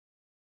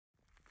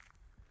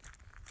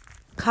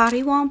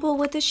Cottywomple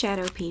with the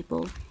Shadow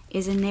People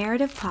is a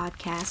narrative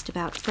podcast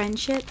about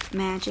friendship,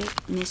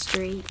 magic,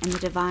 mystery, and the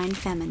divine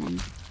feminine.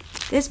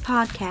 This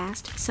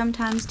podcast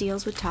sometimes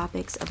deals with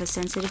topics of a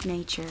sensitive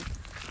nature.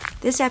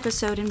 This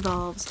episode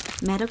involves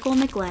medical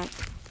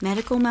neglect,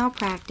 medical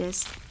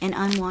malpractice, and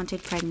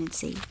unwanted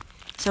pregnancy,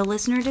 so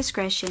listener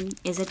discretion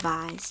is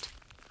advised.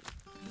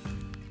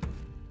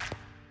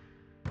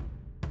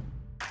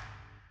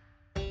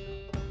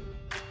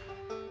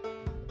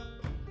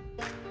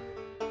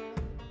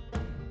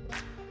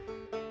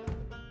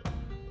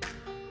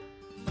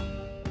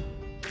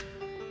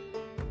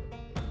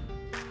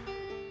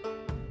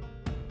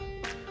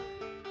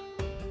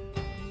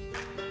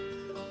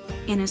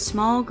 In a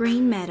small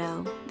green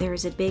meadow, there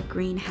is a big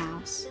green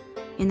house.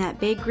 In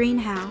that big green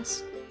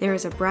house, there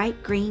is a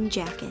bright green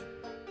jacket.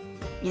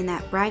 In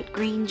that bright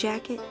green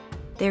jacket,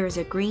 there is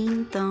a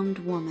green-thumbed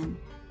woman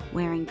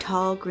wearing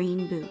tall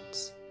green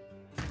boots.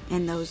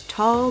 And those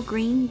tall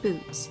green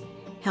boots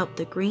help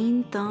the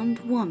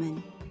green-thumbed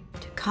woman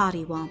to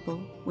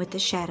cottywomple with the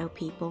Shadow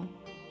People.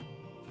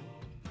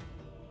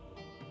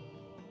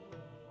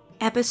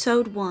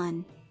 Episode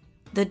 1: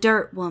 The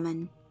Dirt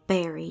Woman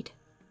Buried.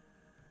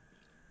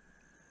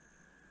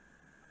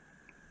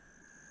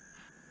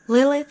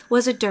 Lilith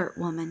was a dirt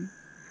woman.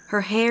 Her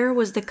hair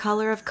was the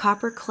color of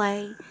copper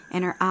clay,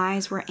 and her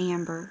eyes were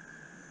amber.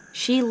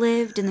 She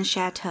lived in the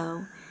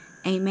chateau,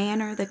 a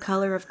manor the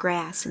color of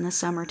grass in the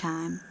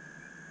summertime.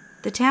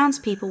 The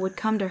townspeople would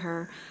come to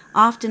her,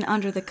 often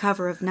under the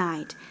cover of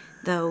night,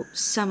 though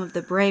some of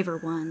the braver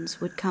ones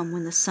would come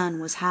when the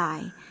sun was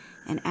high,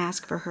 and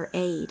ask for her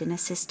aid and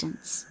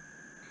assistance.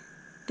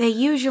 They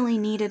usually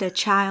needed a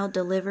child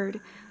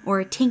delivered or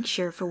a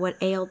tincture for what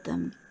ailed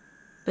them,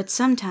 but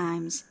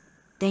sometimes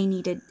they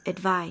needed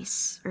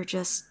advice or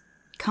just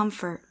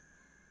comfort.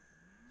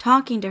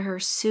 Talking to her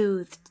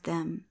soothed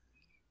them,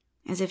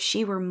 as if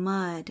she were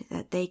mud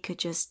that they could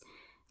just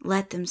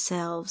let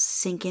themselves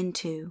sink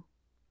into.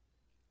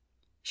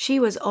 She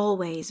was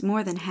always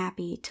more than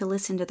happy to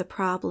listen to the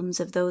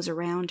problems of those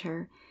around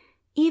her,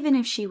 even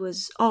if she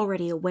was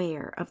already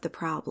aware of the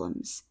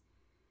problems.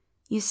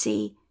 You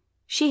see,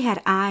 she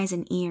had eyes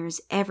and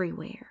ears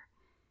everywhere,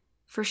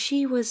 for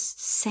she was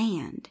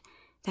sand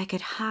that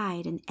could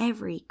hide in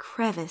every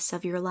crevice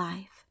of your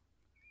life.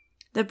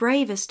 The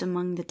bravest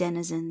among the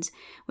denizens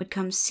would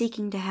come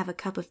seeking to have a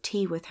cup of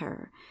tea with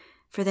her,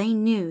 for they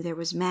knew there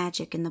was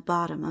magic in the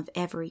bottom of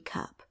every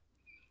cup.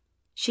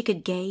 She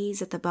could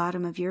gaze at the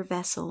bottom of your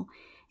vessel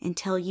and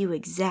tell you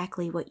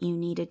exactly what you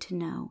needed to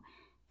know,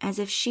 as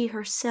if she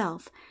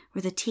herself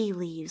were the tea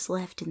leaves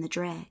left in the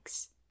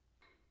dregs.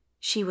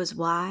 She was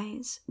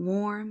wise,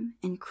 warm,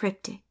 and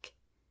cryptic.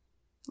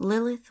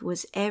 Lilith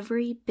was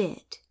every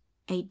bit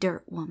a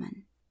dirt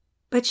woman.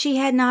 But she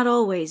had not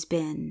always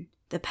been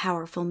the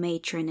powerful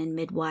matron and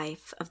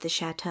midwife of the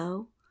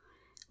chateau.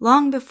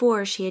 Long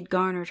before she had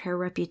garnered her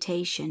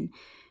reputation,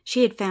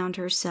 she had found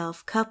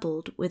herself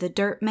coupled with a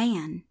dirt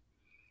man.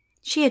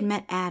 She had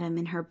met Adam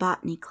in her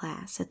botany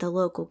class at the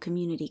local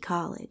community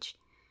college.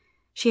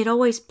 She had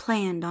always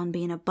planned on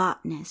being a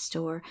botanist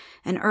or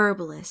an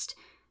herbalist,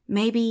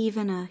 maybe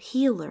even a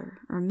healer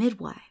or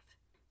midwife.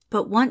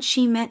 But once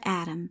she met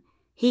Adam,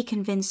 he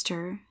convinced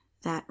her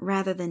that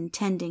rather than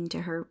tending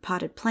to her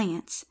potted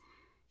plants,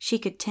 she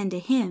could tend to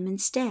him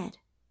instead.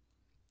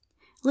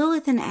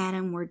 Lilith and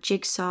Adam were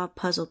jigsaw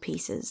puzzle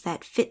pieces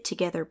that fit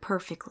together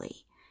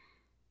perfectly.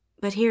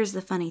 But here's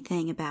the funny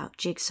thing about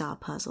jigsaw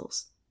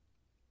puzzles.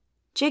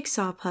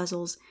 Jigsaw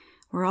puzzles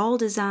were all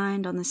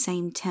designed on the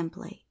same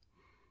template.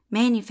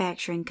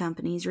 Manufacturing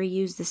companies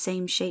reuse the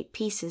same shaped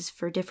pieces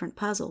for different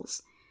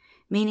puzzles,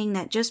 meaning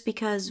that just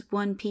because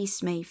one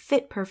piece may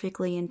fit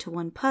perfectly into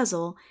one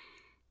puzzle,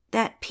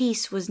 that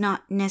piece was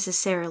not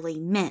necessarily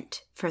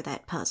meant for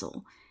that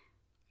puzzle.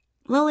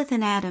 Lilith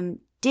and Adam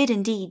did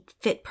indeed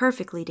fit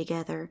perfectly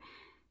together,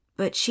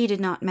 but she did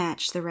not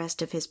match the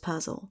rest of his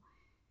puzzle.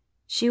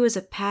 She was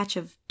a patch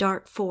of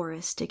dark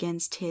forest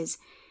against his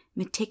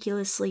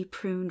meticulously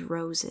pruned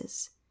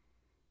roses.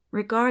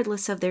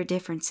 Regardless of their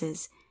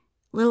differences,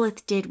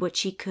 Lilith did what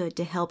she could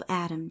to help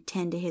Adam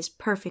tend to his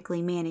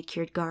perfectly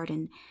manicured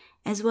garden,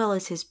 as well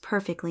as his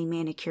perfectly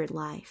manicured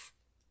life.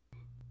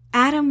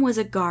 Adam was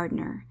a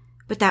gardener,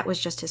 but that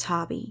was just his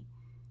hobby.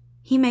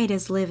 He made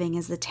his living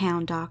as the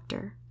town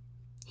doctor.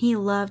 He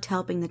loved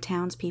helping the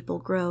townspeople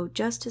grow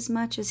just as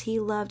much as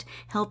he loved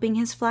helping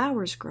his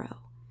flowers grow.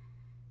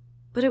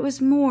 But it was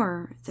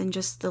more than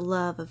just the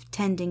love of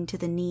tending to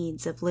the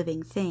needs of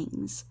living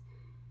things.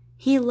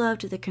 He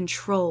loved the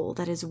control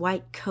that his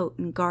white coat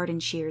and garden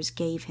shears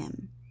gave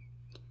him.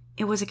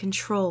 It was a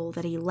control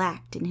that he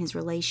lacked in his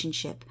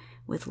relationship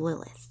with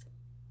Lilith.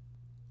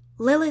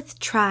 Lilith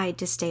tried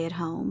to stay at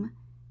home,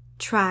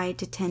 tried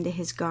to tend to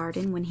his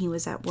garden when he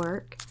was at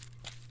work,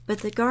 but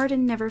the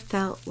garden never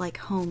felt like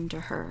home to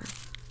her,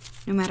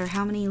 no matter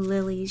how many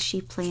lilies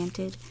she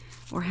planted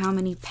or how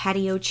many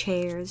patio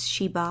chairs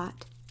she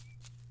bought.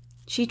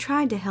 She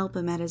tried to help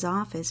him at his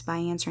office by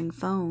answering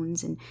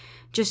phones and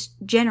just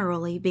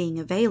generally being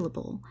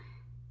available.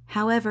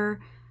 However,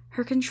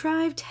 Her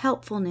contrived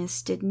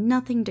helpfulness did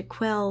nothing to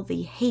quell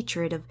the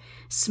hatred of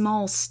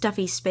small,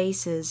 stuffy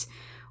spaces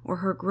or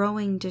her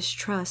growing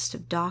distrust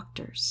of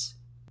doctors.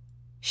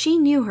 She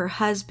knew her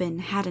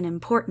husband had an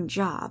important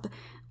job.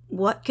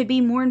 What could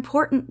be more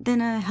important than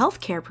a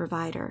healthcare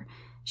provider?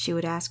 She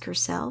would ask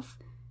herself.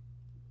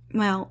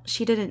 Well,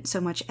 she didn't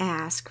so much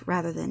ask,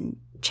 rather than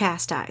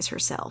chastise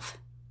herself.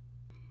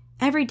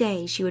 Every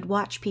day she would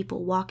watch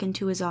people walk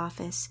into his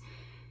office.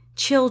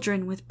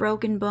 Children with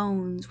broken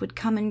bones would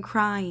come in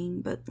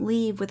crying, but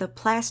leave with a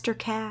plaster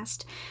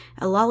cast,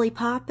 a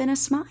lollipop, and a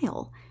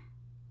smile.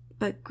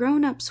 But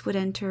grown-ups would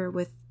enter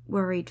with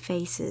worried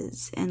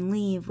faces and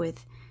leave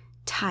with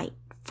tight,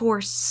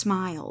 forced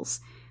smiles,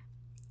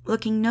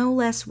 looking no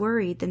less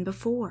worried than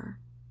before.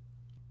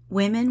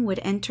 Women would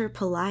enter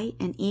polite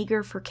and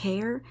eager for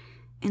care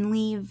and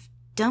leave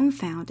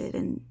dumbfounded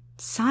and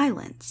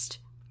silenced.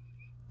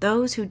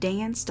 Those who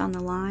danced on the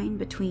line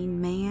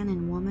between man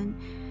and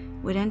woman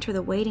would enter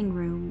the waiting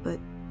room but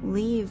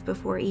leave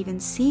before even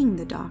seeing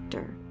the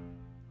doctor.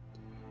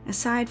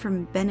 Aside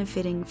from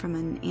benefiting from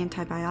an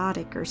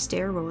antibiotic or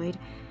steroid,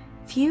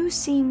 few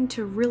seemed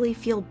to really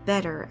feel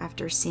better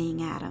after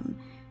seeing Adam.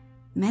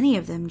 Many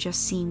of them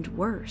just seemed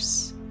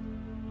worse.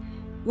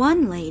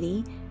 One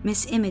lady,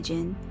 Miss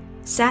Imogen,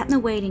 sat in the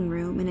waiting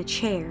room in a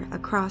chair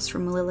across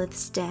from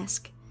Lilith's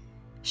desk.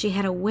 She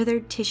had a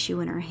withered tissue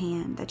in her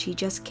hand that she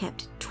just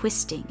kept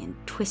twisting and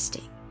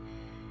twisting.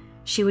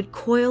 She would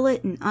coil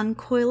it and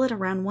uncoil it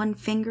around one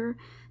finger,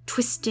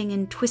 twisting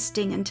and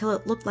twisting until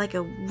it looked like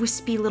a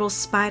wispy little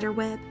spider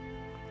web.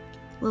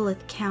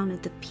 Lilith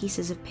counted the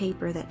pieces of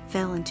paper that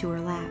fell into her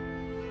lap.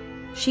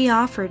 She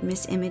offered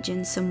Miss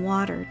Imogen some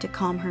water to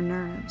calm her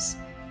nerves,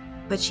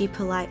 but she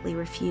politely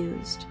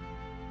refused.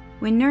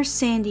 When Nurse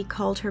Sandy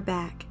called her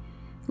back,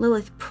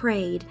 Lilith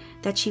prayed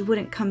that she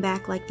wouldn't come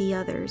back like the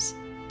others,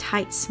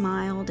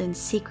 tight-smiled and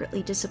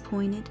secretly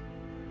disappointed.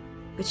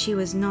 But she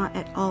was not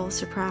at all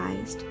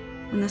surprised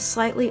when the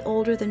slightly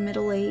older than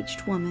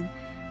middle-aged woman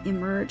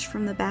emerged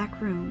from the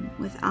back room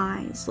with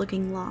eyes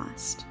looking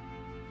lost.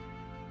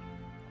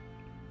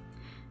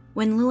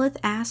 When Lilith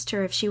asked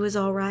her if she was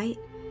all right,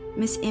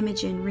 Miss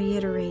Imogen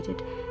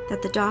reiterated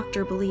that the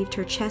doctor believed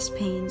her chest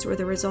pains were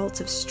the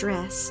results of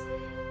stress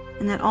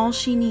and that all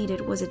she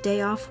needed was a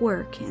day off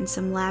work and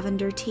some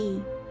lavender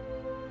tea.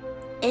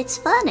 "It's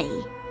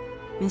funny,"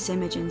 Miss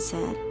Imogen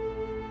said.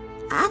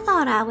 "I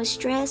thought I was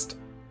stressed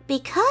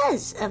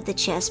because of the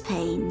chest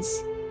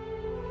pains."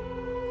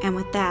 And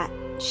with that,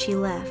 she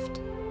left.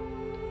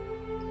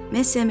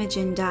 Miss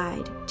Imogen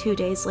died 2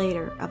 days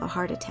later of a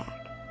heart attack.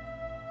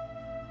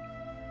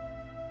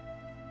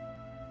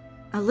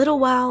 A little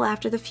while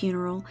after the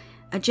funeral,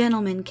 a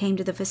gentleman came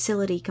to the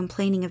facility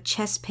complaining of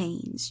chest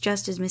pains,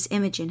 just as Miss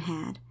Imogen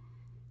had.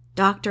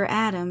 Dr.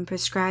 Adam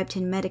prescribed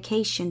him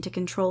medication to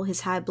control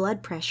his high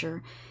blood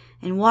pressure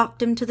and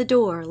walked him to the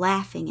door,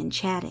 laughing and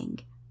chatting.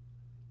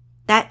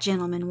 That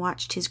gentleman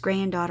watched his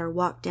granddaughter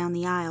walk down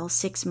the aisle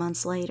 6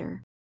 months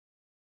later.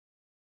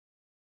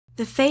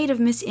 The fate of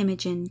Miss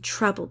Imogen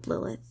troubled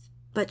Lilith,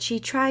 but she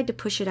tried to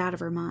push it out of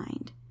her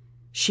mind.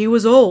 "She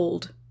was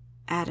old,"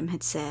 Adam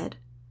had said.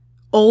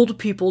 "Old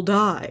people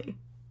die."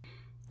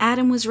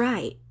 Adam was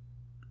right.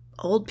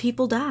 Old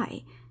people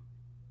die.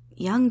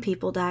 Young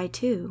people die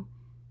too.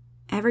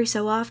 Every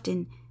so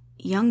often,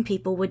 young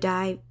people would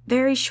die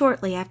very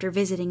shortly after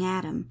visiting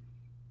Adam,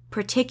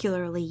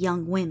 particularly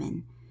young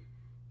women.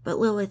 But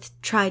Lilith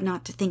tried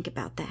not to think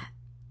about that.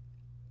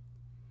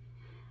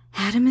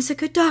 Adam is a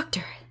good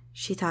doctor,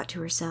 she thought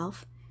to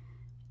herself.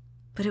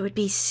 But it would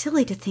be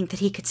silly to think that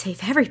he could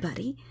save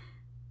everybody.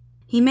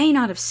 He may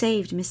not have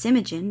saved Miss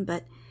Imogen,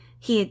 but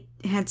he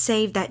had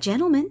saved that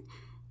gentleman.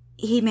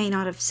 He may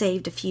not have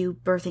saved a few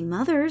birthing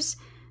mothers,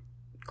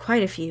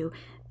 quite a few,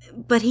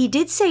 but he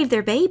did save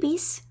their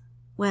babies.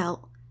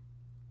 Well,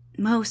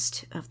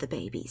 most of the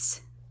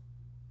babies.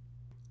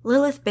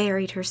 Lilith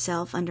buried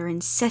herself under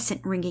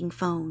incessant ringing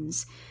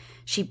phones.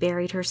 She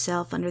buried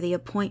herself under the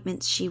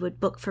appointments she would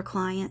book for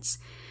clients.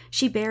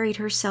 She buried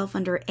herself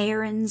under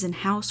errands and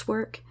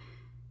housework.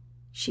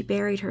 She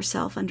buried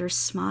herself under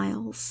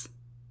smiles.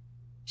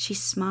 She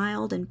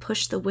smiled and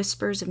pushed the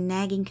whispers of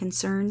nagging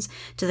concerns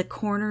to the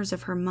corners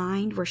of her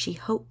mind where she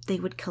hoped they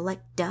would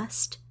collect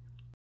dust.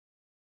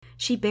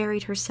 She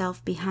buried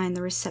herself behind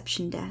the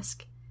reception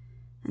desk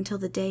until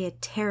the day a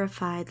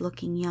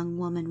terrified-looking young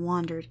woman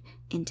wandered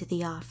into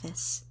the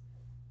office.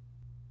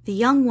 The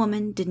young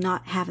woman did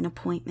not have an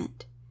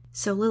appointment,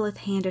 so Lilith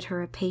handed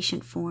her a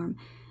patient form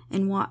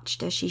and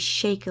watched as she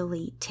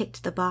shakily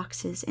ticked the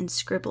boxes and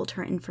scribbled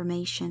her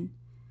information.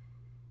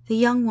 The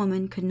young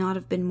woman could not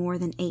have been more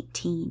than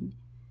 18.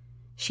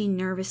 She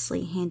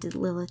nervously handed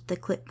Lilith the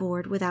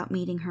clipboard without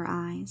meeting her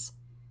eyes.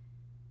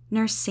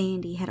 Nurse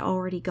Sandy had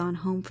already gone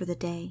home for the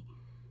day,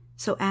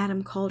 so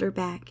Adam called her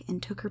back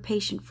and took her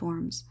patient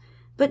forms,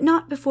 but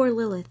not before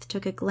Lilith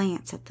took a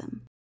glance at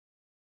them.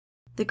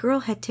 The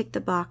girl had ticked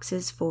the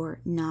boxes for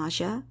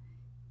nausea,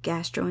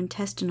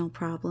 gastrointestinal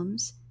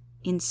problems,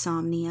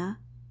 insomnia,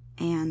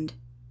 and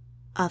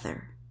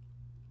other.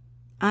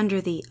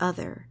 Under the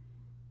other,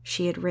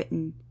 she had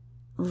written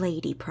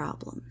lady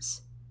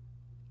problems.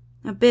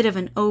 A bit of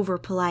an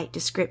over-polite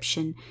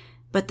description,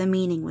 but the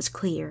meaning was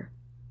clear.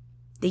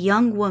 The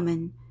young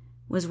woman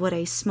was what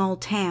a small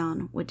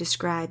town would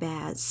describe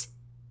as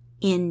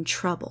in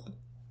trouble.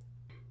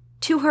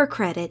 To her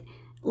credit,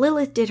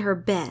 Lilith did her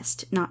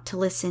best not to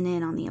listen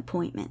in on the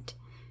appointment.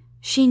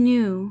 She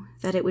knew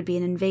that it would be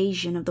an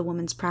invasion of the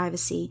woman's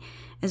privacy,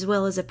 as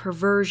well as a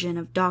perversion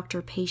of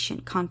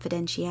doctor-patient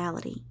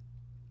confidentiality.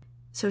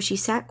 So she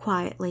sat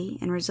quietly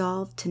and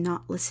resolved to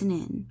not listen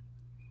in.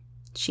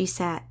 She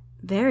sat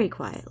very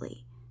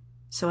quietly,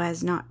 so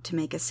as not to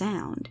make a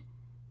sound.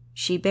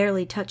 She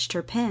barely touched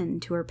her pen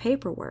to her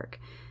paperwork,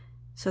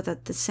 so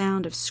that the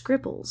sound of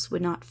scribbles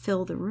would not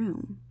fill the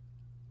room.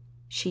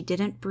 She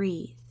didn't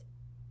breathe.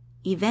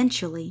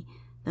 Eventually,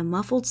 the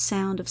muffled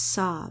sound of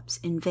sobs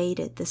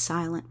invaded the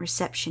silent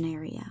reception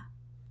area.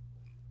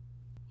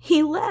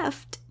 "He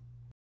left,"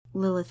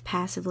 Lilith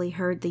passively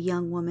heard the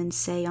young woman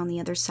say on the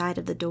other side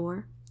of the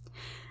door.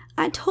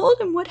 "I told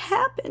him what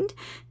happened.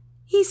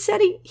 He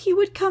said he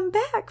would come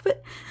back,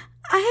 but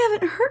I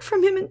haven't heard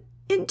from him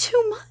in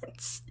 2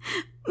 months.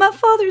 My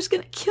father's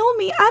going to kill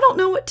me. I don't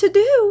know what to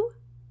do."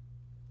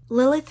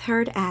 Lilith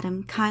heard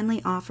Adam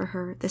kindly offer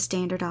her the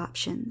standard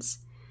options.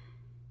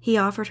 He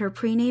offered her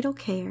prenatal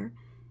care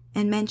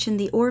and mentioned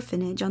the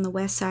orphanage on the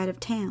west side of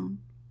town.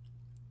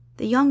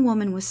 The young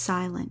woman was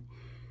silent.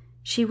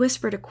 She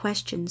whispered a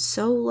question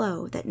so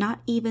low that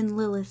not even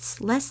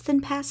Lilith's less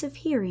than passive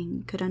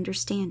hearing could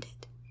understand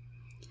it.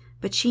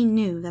 But she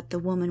knew that the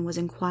woman was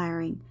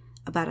inquiring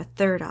about a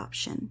third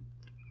option.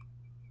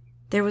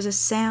 There was a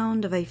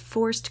sound of a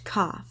forced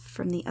cough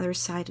from the other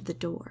side of the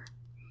door.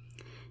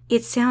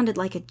 It sounded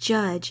like a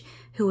judge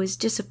who was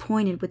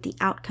disappointed with the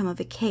outcome of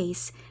a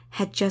case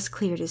had just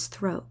cleared his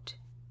throat.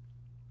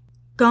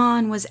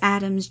 Gone was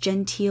Adam's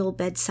genteel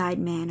bedside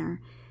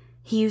manner.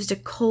 He used a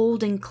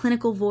cold and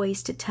clinical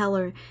voice to tell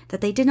her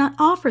that they did not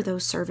offer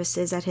those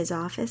services at his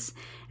office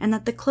and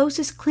that the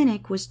closest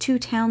clinic was 2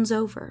 towns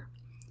over.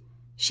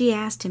 She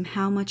asked him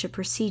how much a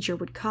procedure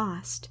would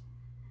cost.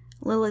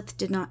 Lilith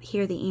did not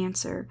hear the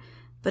answer,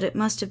 but it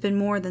must have been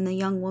more than the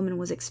young woman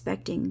was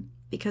expecting,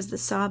 because the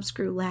sobs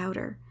grew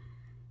louder.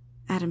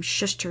 Adam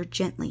shushed her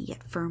gently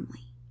yet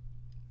firmly.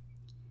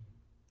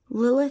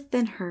 Lilith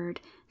then heard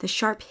the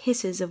sharp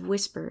hisses of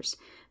whispers,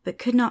 but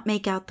could not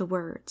make out the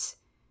words.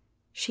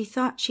 She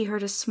thought she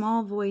heard a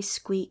small voice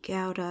squeak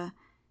out a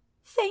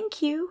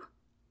 "Thank you,"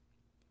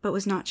 but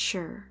was not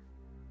sure.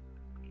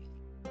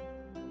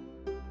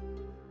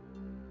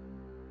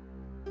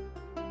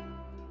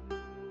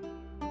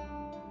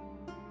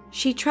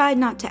 She tried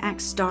not to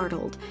act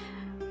startled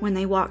when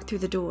they walked through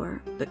the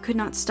door, but could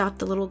not stop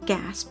the little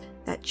gasp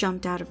that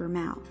jumped out of her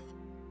mouth.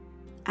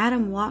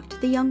 Adam walked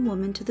the young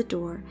woman to the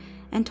door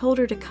and told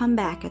her to come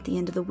back at the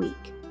end of the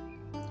week.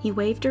 He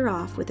waved her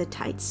off with a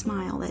tight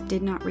smile that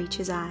did not reach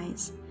his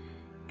eyes.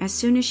 As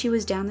soon as she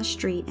was down the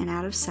street and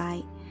out of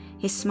sight,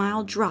 his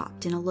smile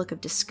dropped in a look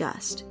of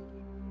disgust.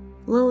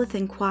 Lilith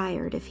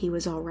inquired if he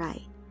was all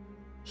right.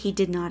 He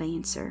did not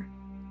answer.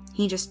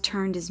 He just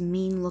turned his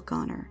mean look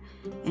on her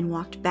and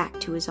walked back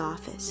to his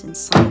office and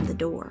slammed the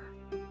door.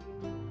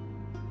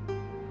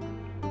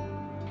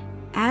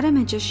 Adam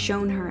had just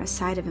shown her a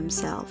side of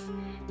himself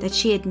that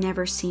she had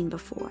never seen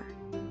before.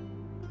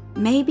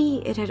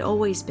 Maybe it had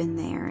always been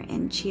there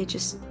and she had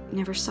just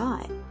never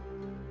saw it.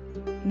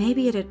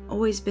 Maybe it had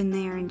always been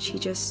there and she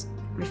just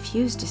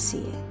refused to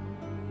see it.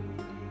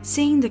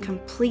 Seeing the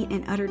complete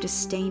and utter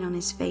disdain on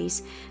his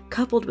face,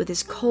 coupled with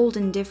his cold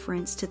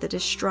indifference to the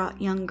distraught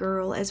young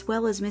girl as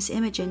well as Miss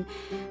Imogen,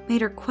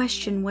 made her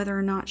question whether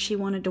or not she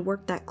wanted to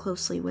work that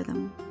closely with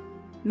him.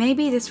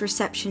 Maybe this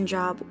reception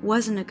job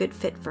wasn't a good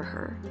fit for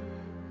her.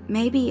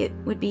 Maybe it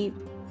would be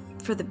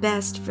for the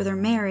best for their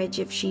marriage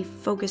if she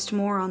focused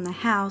more on the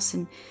house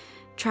and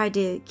tried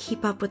to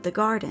keep up with the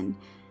garden.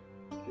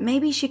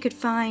 Maybe she could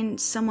find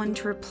someone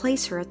to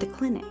replace her at the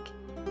clinic.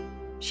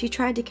 She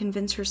tried to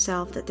convince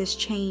herself that this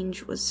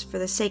change was for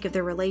the sake of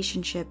their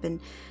relationship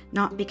and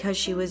not because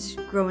she was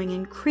growing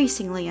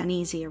increasingly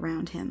uneasy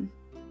around him.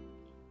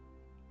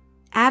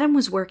 Adam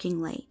was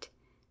working late.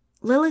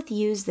 Lilith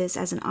used this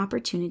as an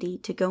opportunity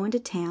to go into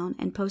town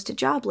and post a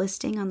job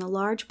listing on the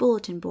large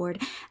bulletin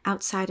board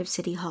outside of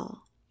City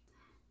Hall.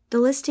 The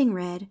listing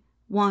read,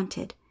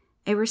 "Wanted,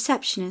 a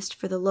receptionist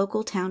for the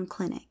local town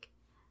clinic.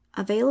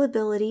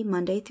 Availability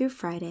Monday through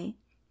Friday.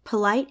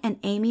 Polite and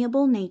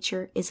amiable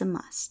nature is a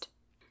must."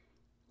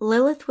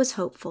 Lilith was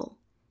hopeful.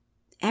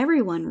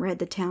 Everyone read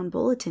the town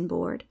bulletin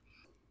board.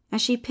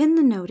 As she pinned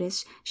the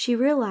notice, she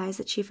realized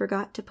that she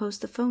forgot to post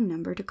the phone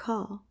number to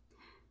call.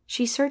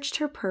 She searched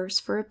her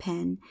purse for a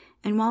pen,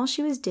 and while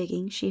she was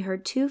digging, she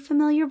heard 2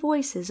 familiar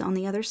voices on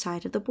the other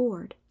side of the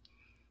board.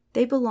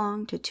 They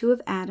belonged to 2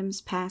 of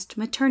Adam's past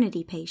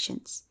maternity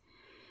patients.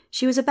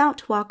 She was about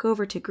to walk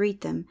over to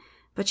greet them,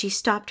 but she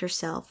stopped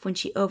herself when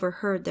she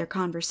overheard their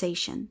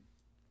conversation.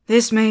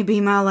 "This may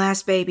be my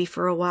last baby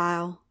for a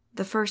while,"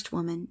 the first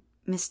woman,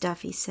 Miss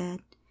Duffy,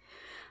 said.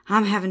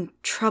 "I'm having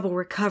trouble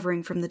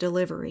recovering from the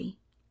delivery."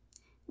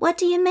 "What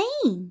do you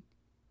mean?"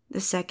 the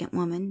second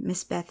woman,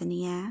 Miss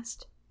Bethany,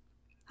 asked.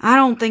 I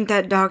don't think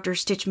that doctor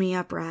stitched me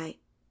up right.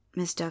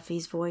 Miss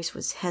Duffy's voice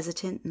was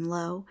hesitant and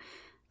low,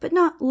 but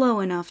not low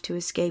enough to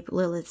escape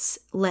Lilith's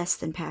less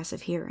than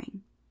passive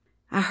hearing.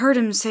 I heard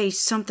him say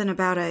something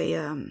about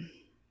a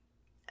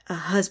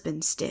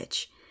husband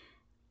stitch.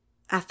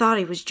 I thought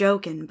he was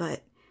joking,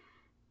 but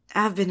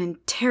I've been in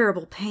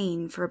terrible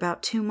pain for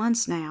about 2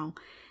 months now,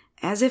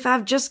 as if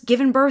I've just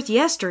given birth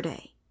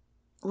yesterday.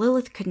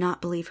 Lilith could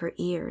not believe her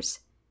ears.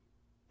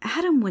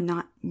 Adam would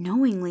not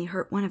knowingly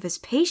hurt one of his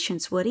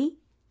patients, would he?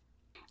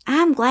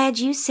 I'm glad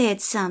you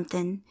said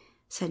something,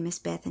 said Miss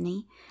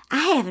Bethany.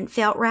 I haven't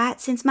felt right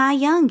since my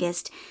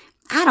youngest.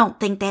 I don't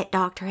think that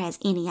doctor has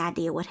any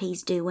idea what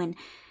he's doing.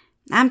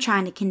 I'm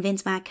trying to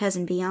convince my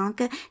cousin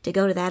Bianca to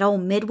go to that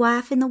old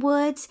midwife in the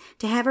woods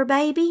to have her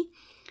baby,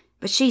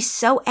 but she's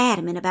so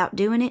adamant about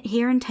doing it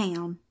here in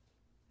town.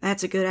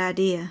 That's a good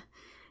idea.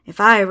 If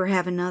I ever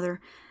have another,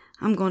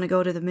 I'm going to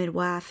go to the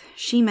midwife.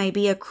 She may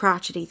be a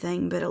crotchety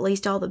thing, but at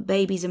least all the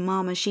babies and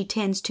mamas she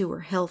tends to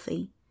are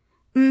healthy.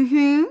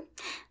 Mm-hmm.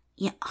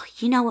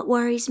 You know what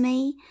worries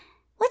me?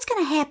 What's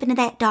going to happen to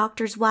that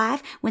doctor's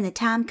wife when the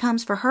time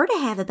comes for her to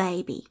have a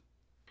baby?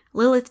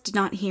 Lilith did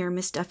not hear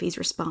Miss Duffy's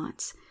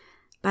response.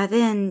 By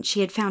then,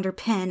 she had found her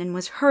pen and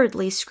was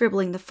hurriedly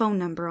scribbling the phone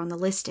number on the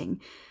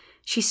listing.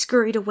 She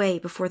scurried away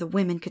before the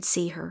women could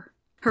see her.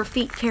 Her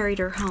feet carried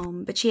her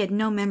home, but she had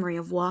no memory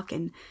of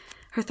walking.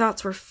 Her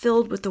thoughts were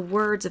filled with the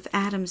words of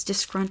Adam's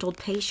disgruntled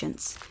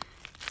patients.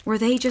 Were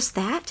they just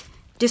that?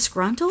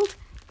 Disgruntled?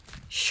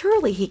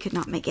 Surely he could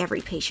not make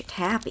every patient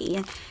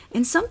happy,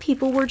 and some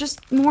people were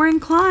just more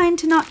inclined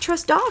to not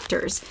trust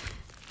doctors.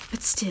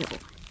 But still,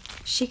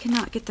 she could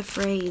not get the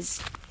phrase,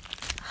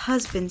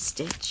 husband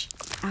stitch,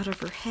 out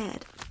of her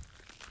head.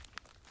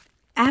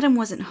 Adam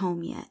wasn't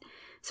home yet,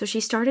 so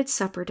she started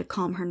supper to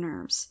calm her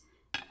nerves.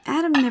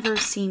 Adam never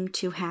seemed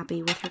too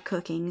happy with her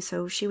cooking,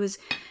 so she was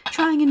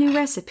trying a new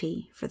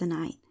recipe for the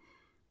night.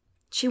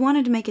 She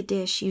wanted to make a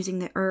dish using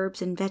the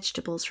herbs and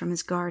vegetables from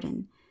his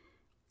garden.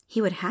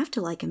 He would have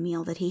to like a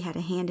meal that he had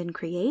a hand in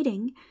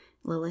creating,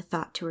 Lilith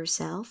thought to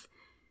herself.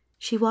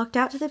 She walked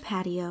out to the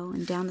patio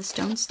and down the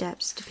stone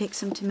steps to pick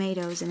some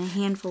tomatoes and a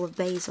handful of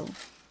basil.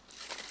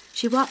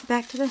 She walked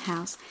back to the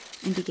house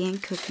and began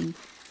cooking,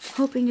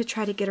 hoping to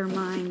try to get her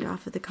mind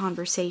off of the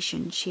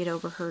conversation she had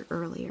overheard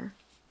earlier.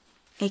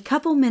 A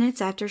couple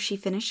minutes after she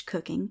finished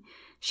cooking,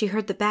 she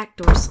heard the back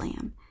door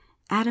slam.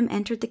 Adam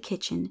entered the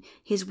kitchen,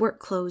 his work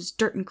clothes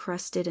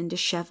dirt-encrusted and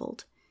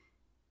disheveled.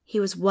 He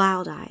was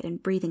wild-eyed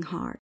and breathing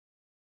hard.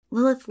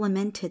 Lilith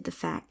lamented the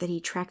fact that he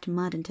tracked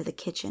mud into the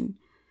kitchen.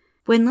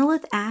 When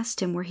Lilith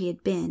asked him where he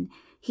had been,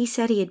 he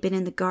said he had been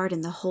in the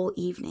garden the whole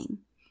evening.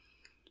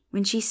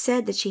 When she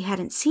said that she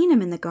hadn't seen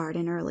him in the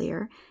garden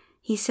earlier,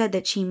 he said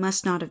that she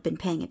must not have been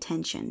paying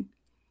attention.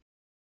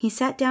 He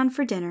sat down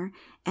for dinner,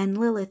 and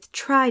Lilith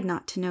tried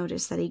not to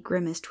notice that he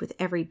grimaced with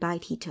every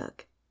bite he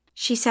took.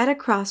 She sat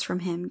across from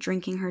him,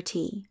 drinking her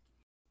tea.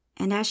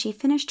 And as she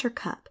finished her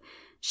cup,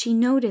 she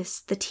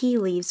noticed the tea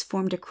leaves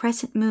formed a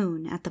crescent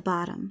moon at the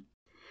bottom.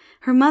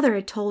 Her mother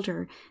had told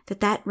her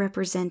that that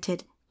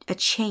represented a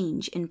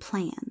change in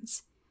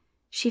plans.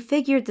 She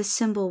figured the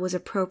symbol was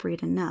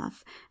appropriate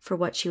enough for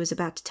what she was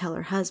about to tell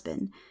her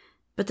husband,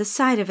 but the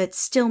sight of it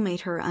still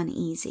made her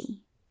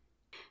uneasy.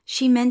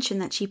 She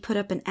mentioned that she put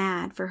up an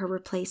ad for her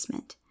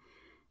replacement.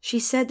 She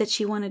said that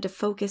she wanted to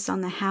focus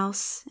on the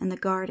house and the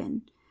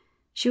garden.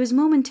 She was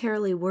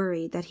momentarily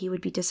worried that he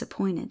would be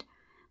disappointed,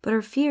 but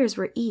her fears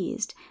were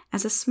eased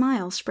as a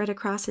smile spread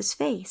across his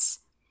face.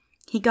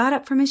 He got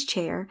up from his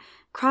chair,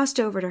 crossed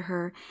over to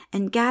her,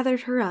 and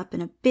gathered her up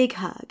in a big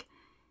hug.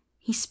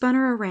 He spun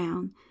her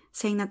around,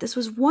 saying that this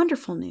was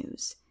wonderful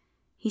news.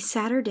 He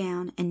sat her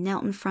down and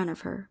knelt in front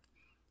of her.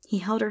 He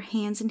held her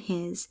hands in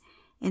his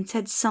and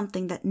said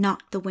something that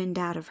knocked the wind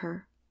out of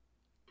her.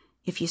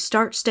 If you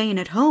start staying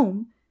at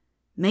home,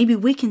 maybe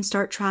we can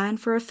start trying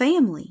for a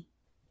family.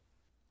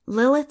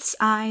 Lilith's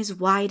eyes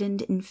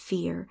widened in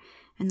fear,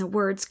 and the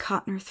words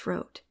caught in her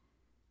throat.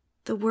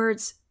 The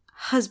words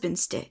husband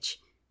stitch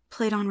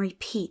played on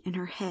repeat in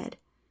her head.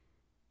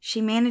 She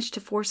managed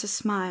to force a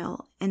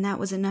smile, and that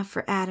was enough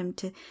for Adam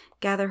to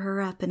gather her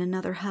up in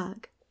another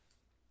hug.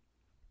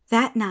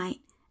 That night,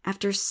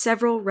 after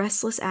several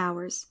restless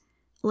hours,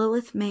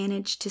 Lilith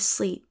managed to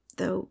sleep,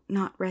 though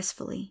not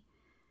restfully.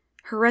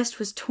 Her rest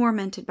was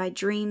tormented by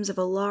dreams of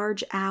a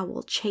large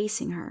owl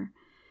chasing her.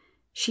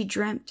 She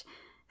dreamt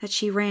that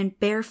she ran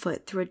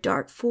barefoot through a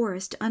dark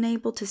forest,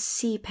 unable to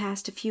see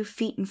past a few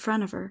feet in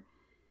front of her.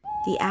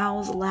 The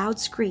owl's loud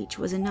screech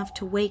was enough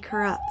to wake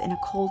her up in a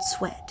cold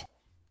sweat.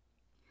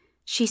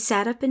 She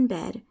sat up in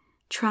bed,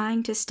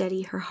 trying to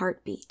steady her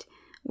heartbeat,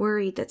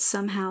 worried that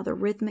somehow the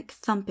rhythmic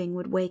thumping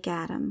would wake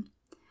Adam.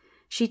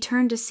 She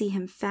turned to see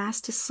him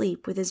fast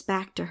asleep with his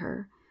back to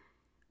her.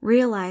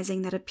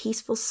 Realizing that a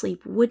peaceful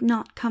sleep would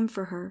not come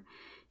for her,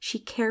 she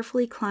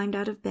carefully climbed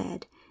out of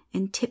bed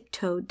and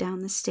tiptoed down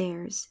the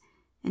stairs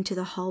into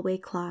the hallway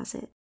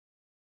closet.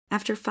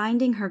 After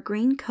finding her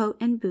green coat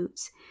and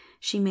boots,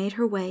 she made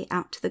her way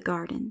out to the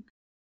garden.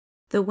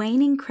 The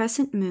waning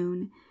crescent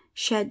moon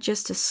shed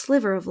just a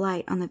sliver of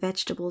light on the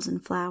vegetables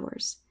and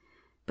flowers.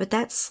 But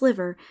that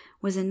sliver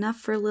was enough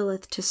for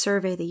Lilith to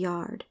survey the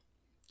yard.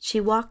 She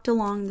walked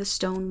along the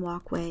stone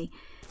walkway,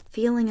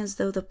 feeling as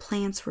though the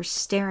plants were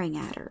staring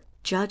at her,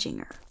 judging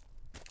her.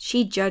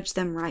 She judged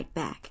them right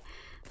back,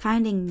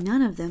 finding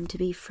none of them to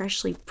be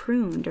freshly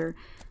pruned or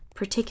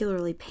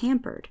particularly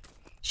pampered.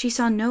 She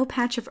saw no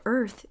patch of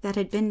earth that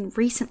had been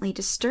recently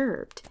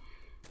disturbed.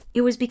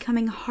 It was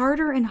becoming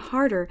harder and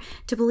harder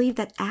to believe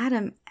that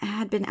Adam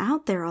had been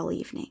out there all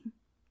evening.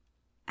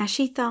 As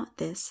she thought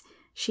this,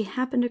 she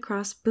happened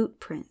across boot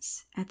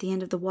prints at the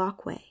end of the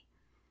walkway.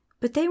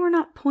 But they were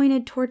not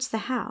pointed towards the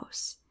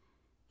house.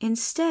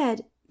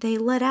 Instead, they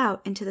led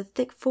out into the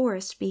thick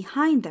forest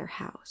behind their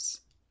house.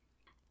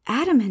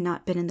 Adam had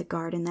not been in the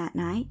garden that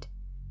night,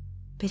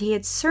 but he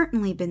had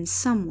certainly been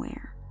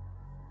somewhere.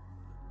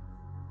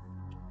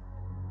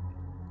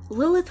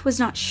 Lilith was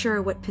not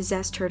sure what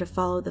possessed her to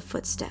follow the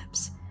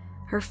footsteps.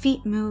 Her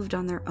feet moved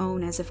on their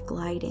own as if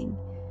gliding.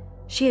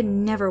 She had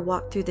never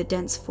walked through the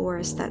dense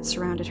forest that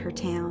surrounded her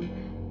town.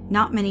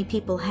 Not many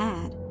people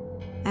had.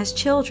 As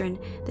children,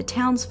 the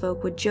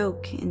townsfolk would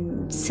joke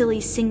in silly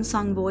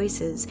sing-song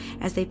voices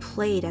as they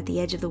played at the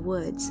edge of the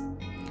woods.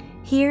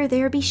 Here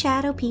there be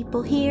shadow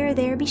people, here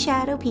there be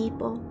shadow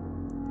people.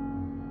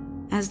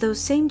 As those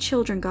same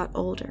children got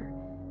older,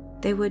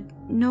 they would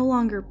no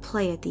longer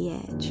play at the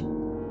edge.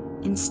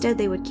 Instead,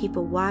 they would keep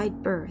a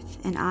wide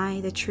berth and eye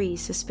the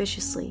trees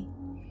suspiciously.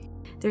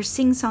 Their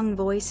sing-song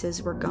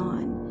voices were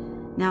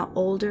gone. Now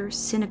older,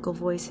 cynical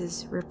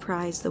voices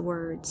reprised the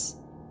words,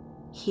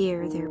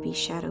 "Here there be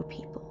shadow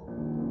people."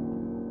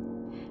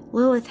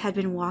 Lilith had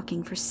been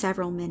walking for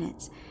several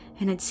minutes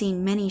and had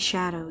seen many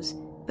shadows,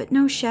 but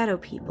no shadow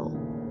people.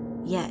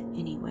 Yet,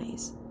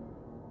 anyways.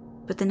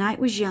 But the night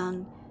was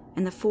young,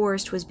 and the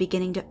forest was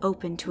beginning to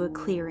open to a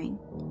clearing.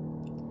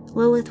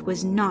 Lilith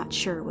was not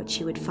sure what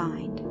she would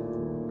find.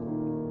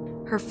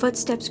 Her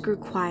footsteps grew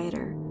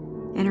quieter,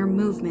 and her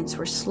movements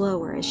were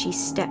slower as she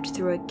stepped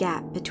through a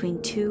gap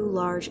between two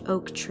large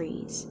oak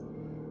trees.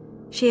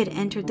 She had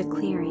entered the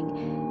clearing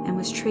and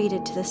was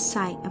treated to the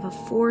sight of a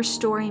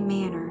 4-story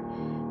manor,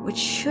 which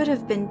should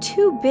have been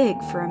too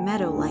big for a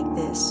meadow like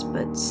this,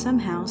 but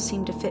somehow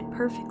seemed to fit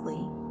perfectly.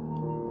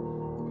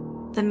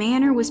 The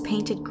manor was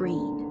painted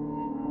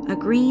green, a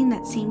green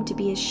that seemed to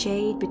be a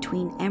shade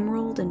between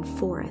emerald and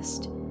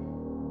forest.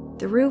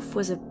 The roof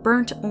was a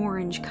burnt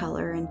orange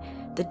color, and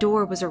the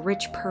door was a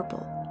rich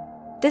purple.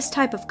 This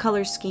type of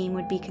color scheme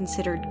would be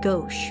considered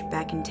gauche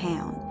back in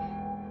town,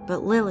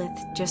 but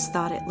Lilith just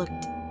thought it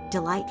looked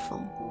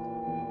delightful.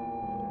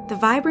 The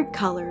vibrant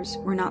colors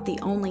were not the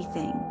only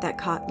thing that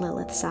caught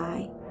Lilith's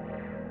eye.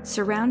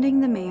 Surrounding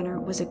the manor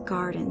was a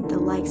garden the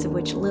likes of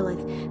which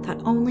Lilith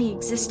thought only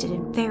existed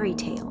in fairy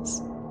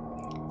tales.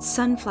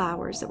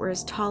 Sunflowers that were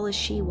as tall as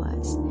she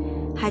was,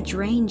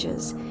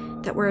 hydrangeas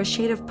that were a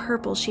shade of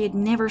purple she had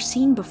never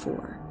seen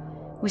before,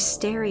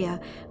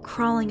 wisteria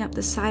crawling up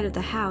the side of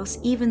the house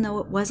even though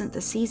it wasn't the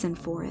season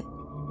for it.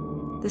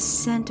 The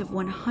scent of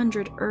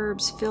 100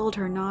 herbs filled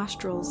her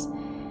nostrils.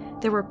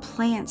 There were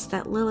plants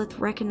that Lilith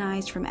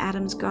recognized from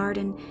Adam's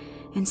garden,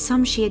 and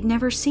some she had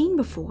never seen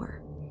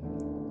before.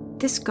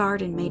 This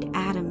garden made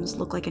Adam's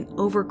look like an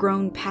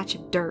overgrown patch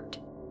of dirt.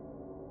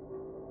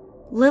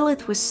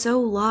 Lilith was so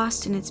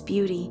lost in its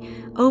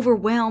beauty,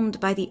 overwhelmed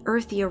by the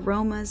earthy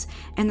aromas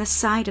and the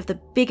sight of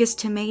the biggest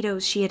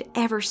tomatoes she had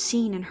ever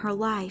seen in her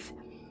life,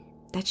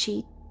 that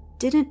she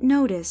didn't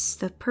notice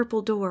the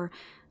purple door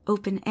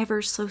open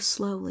ever so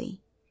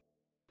slowly.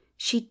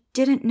 She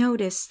didn't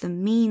notice the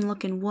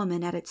mean-looking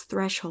woman at its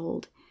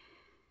threshold,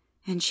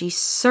 and she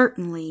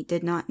certainly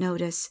did not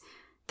notice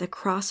the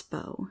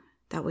crossbow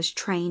that was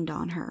trained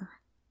on her.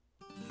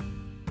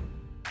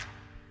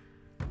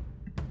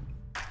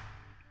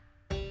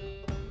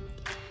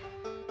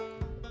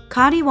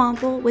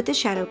 Cottywomple with the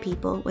Shadow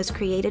People was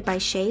created by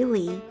Shay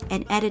Lee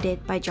and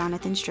edited by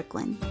Jonathan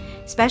Strickland.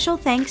 Special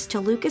thanks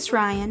to Lucas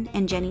Ryan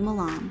and Jenny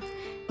Milan.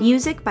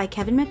 Music by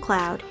Kevin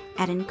MacLeod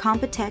at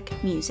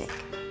Incompetech Music.